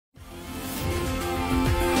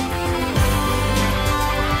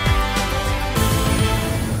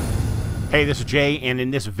Hey, this is Jay, and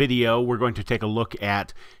in this video we're going to take a look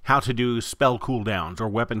at how to do spell cooldowns or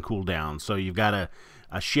weapon cooldowns. So you've got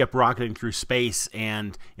a ship rocketing through space,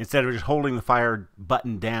 and instead of just holding the fire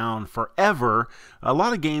button down forever, a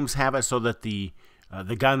lot of games have it so that the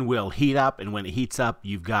gun will heat up, and when it heats up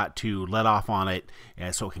you've got to let off on it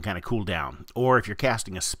so it can kind of cool down. Or if you're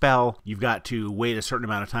casting a spell, you've got to wait a certain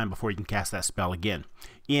amount of time before you can cast that spell again.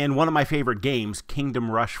 In one of my favorite games, Kingdom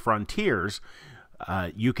Rush Frontiers,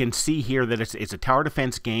 you can see here that it's a tower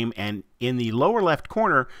defense game, and in the lower left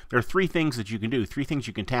corner there are three things that you can do, three things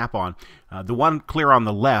you can tap on. The one clear on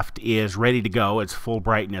the left is ready to go, it's full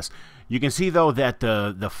brightness. You can see though that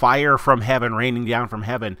the fire from heaven, raining down from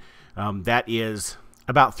heaven, that is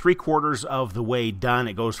about 3/4 of the way done.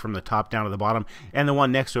 It goes from the top down to the bottom. And the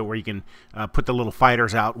one next to it where you can put the little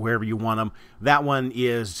fighters out wherever you want them, that one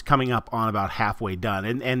is coming up on about halfway done,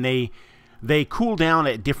 and they cool down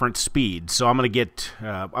at different speeds. So I'm gonna get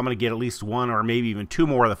at least one or maybe even two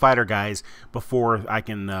more of the fighter guys before I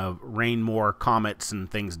can rain more comets and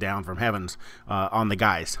things down from heavens on the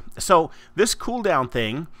guys. So this cooldown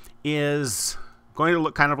thing is going to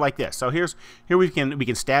look kind of like this. So here we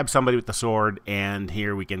can stab somebody with the sword, and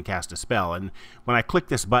here we can cast a spell. And when I click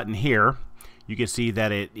this button here, you can see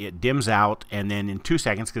that it dims out, and then in 2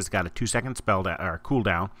 seconds, because it's got a 2-second spell or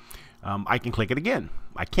cooldown, I can click it again.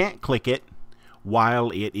 I can't click it while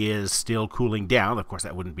it is still cooling down. Of course,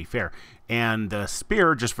 that wouldn't be fair. And the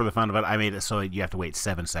spear, just for the fun of it, I made it so you have to wait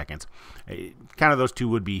 7 seconds. Kind of those two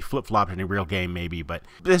would be flip-flopped in a real game maybe, but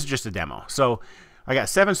this is just a demo. So I got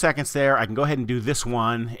 7 seconds there. I can go ahead and do this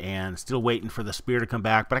one, and still waiting for the spear to come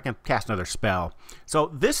back, but I can cast another spell.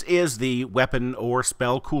 So this is the weapon or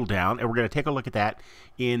spell cooldown, and we're going to take a look at that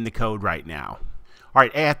in the code right now. All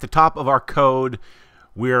right, at the top of our code,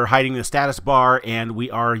 we're hiding the status bar, and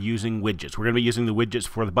we are using widgets. We're going to be using the widgets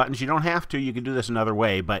for the buttons. You don't have to. You can do this another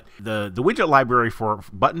way, but the widget library for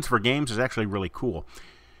buttons for games is actually really cool.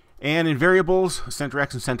 And in variables, center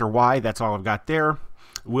X and center Y, that's all I've got there.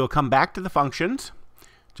 We'll come back to the functions,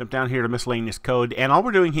 jump down here to miscellaneous code, and all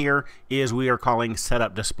we're doing here is we are calling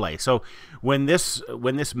setup display. So when this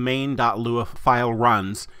main.lua file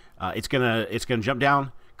runs, it's gonna jump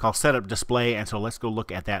down, call setup display, and so let's go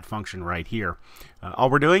look at that function right here.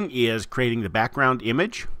 All we're doing is creating the background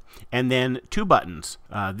image, and then two buttons.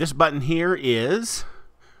 This button here is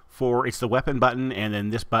it's the weapon button, and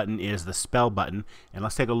then this button is the spell button. And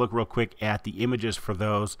let's take a look real quick at the images for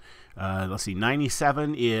those. Let's see,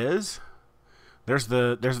 97 is there's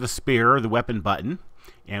the spear, the weapon button,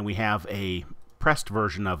 and we have a pressed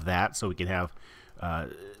version of that, so we can have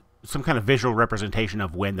some kind of visual representation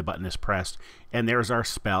of when the button is pressed. And there's our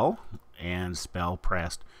spell, and spell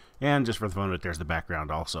pressed, and just for the fun of it, there's the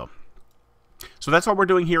background also. So that's all we're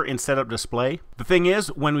doing here in setup display. The thing is,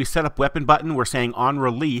 when we set up weapon button, we're saying on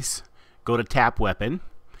release, go to tap weapon.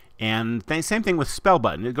 And same thing with spell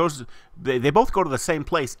button. They both go to the same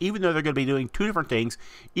place, even though they're going to be doing two different things,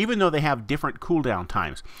 even though they have different cooldown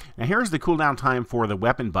times. Now here's the cooldown time for the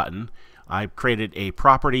weapon button. I've created a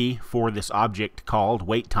property for this object called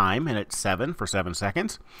wait time, and it's 7 for 7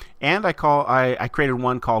 seconds. And I created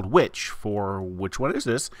one called which one is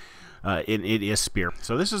this? It is spear.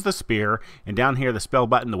 So this is the spear, and down here the spell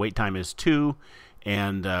button, the wait time is 2,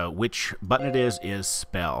 and which button it is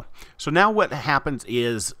spell. So now what happens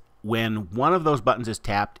is when one of those buttons is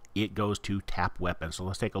tapped, it goes to tap weapon. So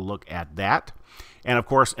let's take a look at that. And of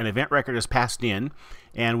course, an event record is passed in,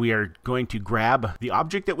 and we are going to grab the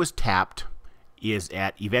object that was tapped is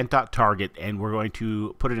at event.target, and we're going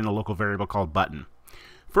to put it in a local variable called button.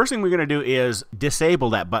 First thing we're going to do is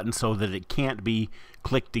disable that button so that it can't be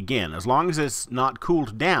clicked again. As long as it's not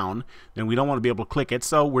cooled down, then we don't want to be able to click it,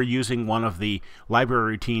 so we're using one of the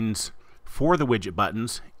library routines for the widget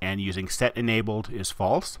buttons, and using set enabled is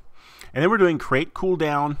false. And then we're doing create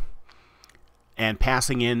cooldown and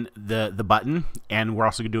passing in the button, and we're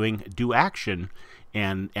also doing do action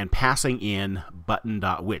and passing in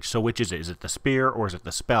button.which. So which is it? Is it the spear or is it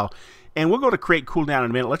the spell? And we'll go to create cooldown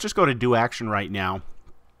in a minute. Let's just go to do action right now.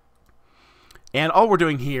 And all we're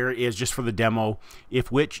doing here is just for the demo,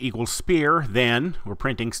 if which equals spear, then we're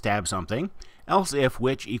printing stab something. Else if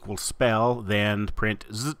which equals spell, then print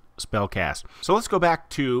spell cast. So let's go back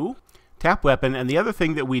to tap weapon, and the other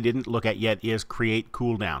thing that we didn't look at yet is create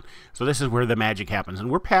cooldown. So this is where the magic happens,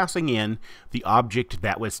 and we're passing in the object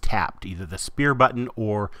that was tapped, either the spear button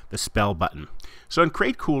or the spell button. So in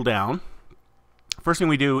create cooldown, first thing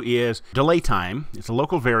we do is delay time. It's a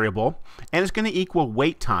local variable, and it's going to equal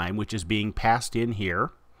wait time, which is being passed in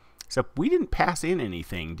here. Except we didn't pass in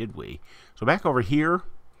anything, did we? So back over here,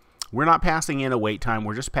 We're not passing in a wait time,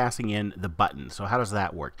 we're just passing in the button. So how does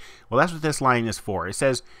that work? Well, that's what this line is for. It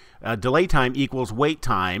says delay time equals wait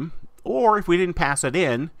time, or if we didn't pass it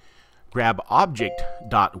in, grab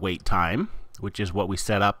object.waitTime, which is what we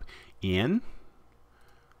set up in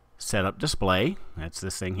setup display. That's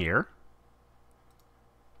this thing here.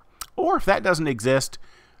 Or if that doesn't exist,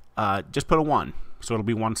 just put a 1. So it'll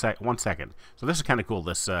be 1 second. So this is kind of cool.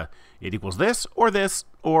 This it equals this, or this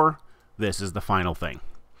is the final thing.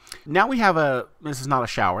 Now we have this is not a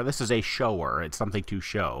shower, this is a shower. It's something to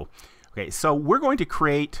show. Okay, so we're going to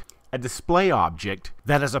create a display object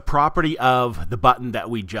that is a property of the button that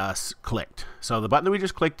we just clicked. So the button that we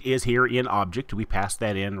just clicked is here in object. We passed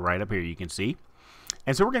that in right up here, you can see.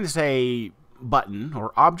 And so we're going to say button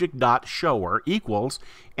or object.shower equals,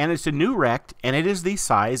 and it's a new rect, and it is the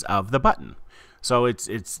size of the button. So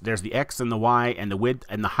there's the X and the Y and the width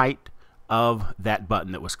and the height of that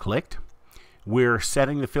button that was clicked. We're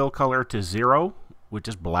setting the fill color to 0, which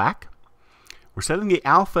is black. We're setting the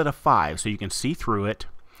alpha to 5 so you can see through it.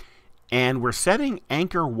 And we're setting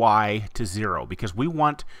anchor Y to 0 because we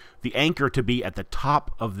want the anchor to be at the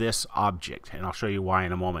top of this object. And I'll show you why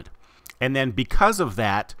in a moment. And then because of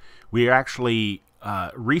that, we are actually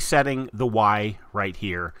resetting the Y right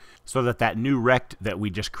here so that that new rect that we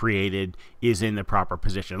just created is in the proper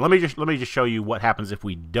position. Let me just show you what happens if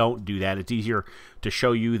we don't do that. It's easier to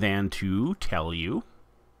show you than to tell you.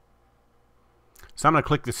 So I'm going to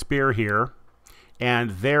click the spear here,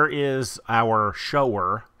 and there is our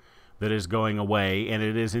shower that is going away, and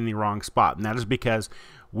it is in the wrong spot. And that is because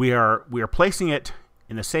we are placing it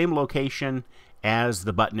in the same location as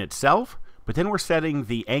the button itself, but then we're setting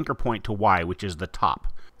the anchor point to Y, which is the top.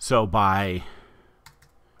 So by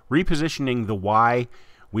repositioning the Y,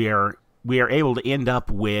 we are able to end up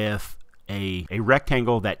with a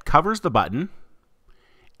rectangle that covers the button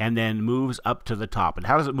and then moves up to the top. And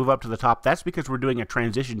how does it move up to the top? That's because we're doing a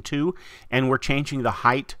transition to, and we're changing the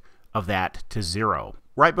height of that to 0.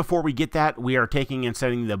 Right before we get that, we are taking and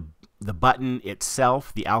setting the button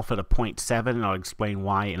itself, the alpha to 0.7, and I'll explain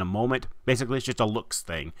why in a moment. Basically, it's just a looks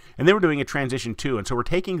thing. And then we're doing a transition to, and so we're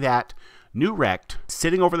taking that new rect,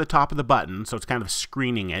 sitting over the top of the button, so it's kind of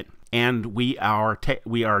screening it, and we are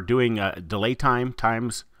doing a delay time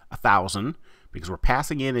times 1,000, because we're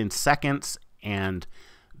passing in seconds, and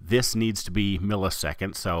this needs to be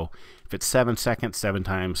milliseconds. So if it's 7 seconds, 7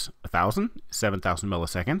 times 1,000, 7,000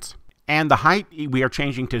 milliseconds. And the height we are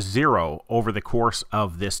changing to 0 over the course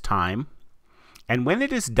of this time. And when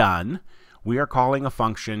it is done, we are calling a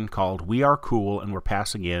function called weAreCool, and we're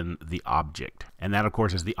passing in the object. And that, of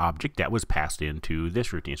course, is the object that was passed into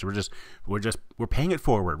this routine. So we're paying it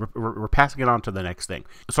forward. We're passing it on to the next thing.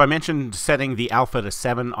 So I mentioned setting the alpha to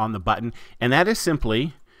 7 on the button, and that is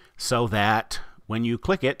simply so that when you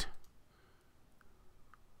click it,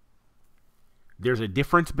 there's a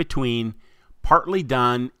difference between partly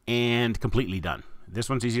done and completely done. This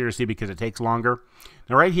one's easier to see because it takes longer.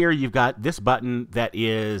 Now right here you've got this button that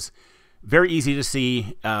is very easy to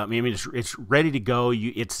see. I mean, it's ready to go.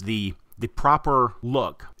 It's the proper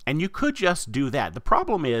look. And you could just do that. The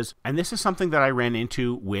problem is, and this is something that I ran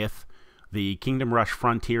into with the Kingdom Rush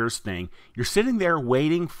Frontiers thing, you're sitting there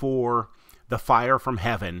waiting for the fire from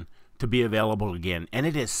heaven to be available again. And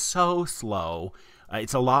it is so slow.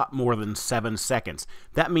 It's a lot more than 7 seconds.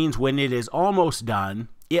 That means when it is almost done,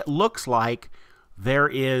 it looks like there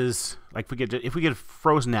is, like if we get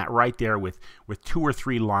frozen that right there with 2 or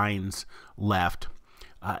 3 lines left,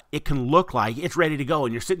 it can look like it's ready to go,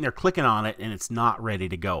 and you're sitting there clicking on it, and it's not ready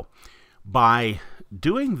to go. By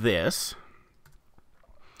doing this,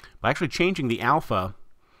 by actually changing the alpha,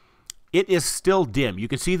 it is still dim. You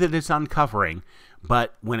can see that it's uncovering,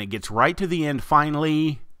 but when it gets right to the end,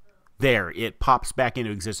 finally, there, it pops back into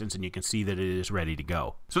existence, and you can see that it is ready to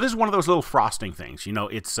go. So this is one of those little frosting things. You know,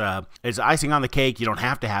 it's icing on the cake. You don't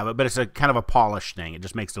have to have it, but it's a kind of a polish thing. It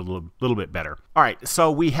just makes it a little bit better. All right, so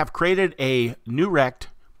we have created a new rect,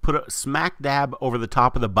 put a smack dab over the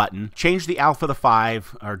top of the button, change the alpha to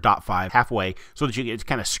 5 or .5 halfway so that it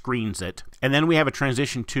kind of screens it, and then we have a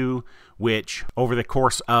transition to, which over the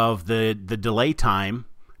course of the delay time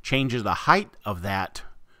changes the height of that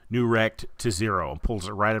new rect to 0 and pulls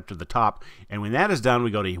it right up to the top. And when that is done,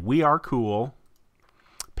 we go to weAreCool,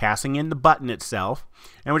 passing in the button itself,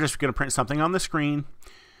 and we're just going to print something on the screen.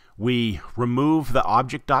 We remove the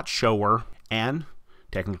object.shower, and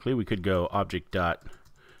technically we could go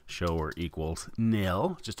object.shower equals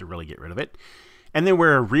nil just to really get rid of it. And then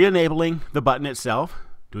we're re-enabling the button itself,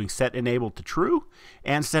 doing set enable to true,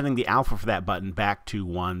 and setting the alpha for that button back to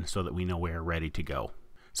 1 so that we know we're ready to go.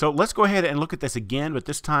 So let's go ahead and look at this again, but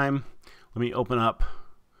this time let me open up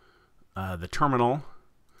the terminal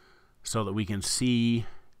so that we can see.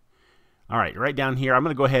 All right, right down here, I'm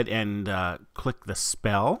going to go ahead and click the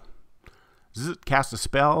spell. Cast a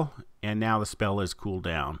spell, and now the spell is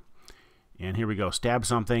cooldown. And here we go, stab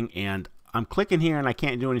something, and I'm clicking here and I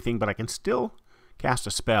can't do anything, but I can still cast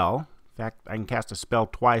a spell. In fact, I can cast a spell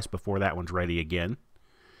twice before that one's ready again.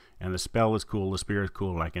 And the spell is cool, the spear is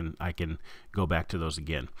cool, and I can go back to those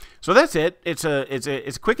again. So that's it. It's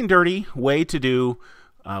a quick and dirty way to do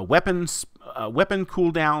weapon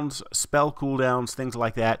cooldowns, spell cooldowns, things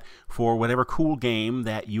like that for whatever cool game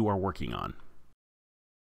that you are working on.